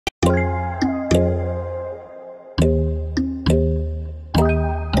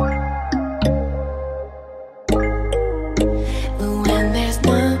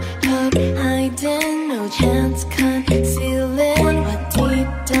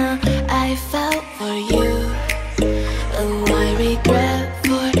I felt for you. Oh, I regret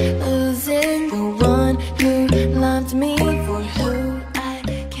for losing the one who loved me, for who I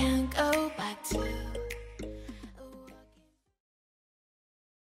can't go back to.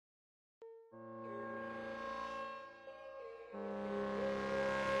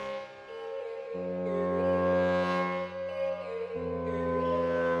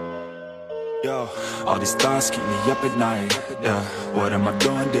 Yo, all these thoughts keep me up at night. Yeah, what am I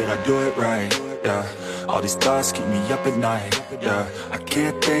doing? Did I do it right? Yeah, all these thoughts keep me up at night. Yeah, I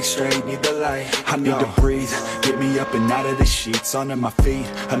can't think straight, need the light. I need to breathe, get me up and out of the sheets, onto my feet.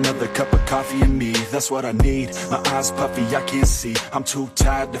 Another cup of coffee and me, that's what I need. My eyes puffy, I can't see. I'm too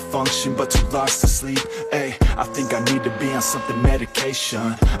tired to function, but too lost to sleep. Ay, I think I need to be on something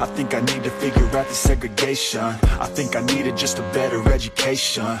medication. I think I need to figure out the segregation. I think I needed just a better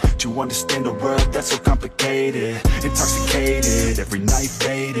education to understand a world that's so complicated. Intoxicated, every night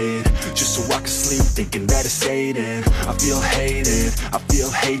faded, just so I can sleep thinking that it's hated. I feel hated, I feel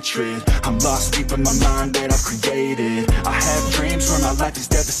hatred. I'm lost deep in my mind that I've created. I have dreams where my life is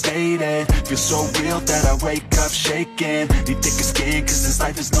devastated. Feel so real that I wake up shaking. Need thicker skin cause this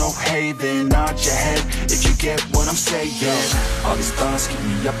life is no haven. Nod your head if you get what I'm saying. All these thoughts keep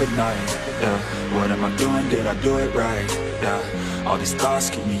me up at night. Yeah, what am I doing? Did I do it right? Yeah, all these thoughts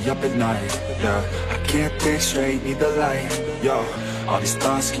keep me up at night. Yeah, I can't think straight, need the light. Yo, all these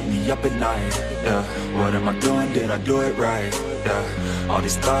thoughts keep me up at night. Yeah, what am I doing? Did I do it right? Yeah, all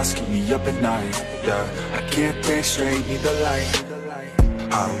these thoughts keep me up at night. Yeah, I can't think straight, need the light.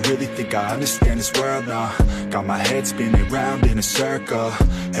 I don't really think I understand this world now. Got my head spinning round in a circle.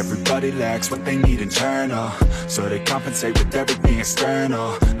 Everybody lacks what they need internal, so they compensate with everything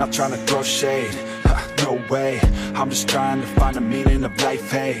external. Not trying to throw shade, no way. I'm just trying to find the meaning of life.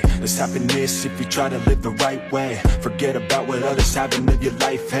 Hey, there's happiness if you try to live the right way. Forget about what others have and live your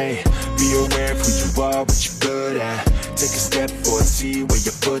life. Hey, be aware of who you are, what you're good at. Take a step forward, see where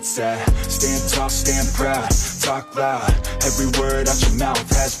your foot's at. Stand tall, stand proud, talk loud. Every word out your mouth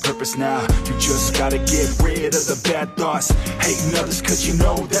has purpose now. You just gotta get rid of the bad thoughts. Hating others cause you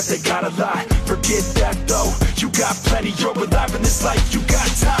know that they got a lot. Forget that though, you got plenty, you're alive in this life. You got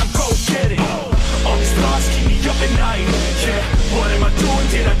time, go get it. All these thoughts keep me up at night. Yeah, what am I doing?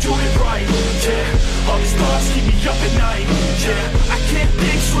 Did I do it right? Yeah, all these thoughts keep me up at night. Yeah, I can't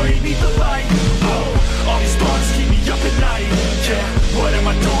think straight, need the light. Oh, all these thoughts keep me up at night. Yeah, what am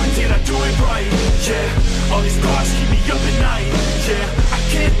I doing? Did I do it right? Yeah, all these thoughts keep me up at night. Yeah, I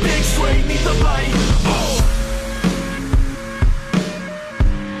can't think straight, need the light.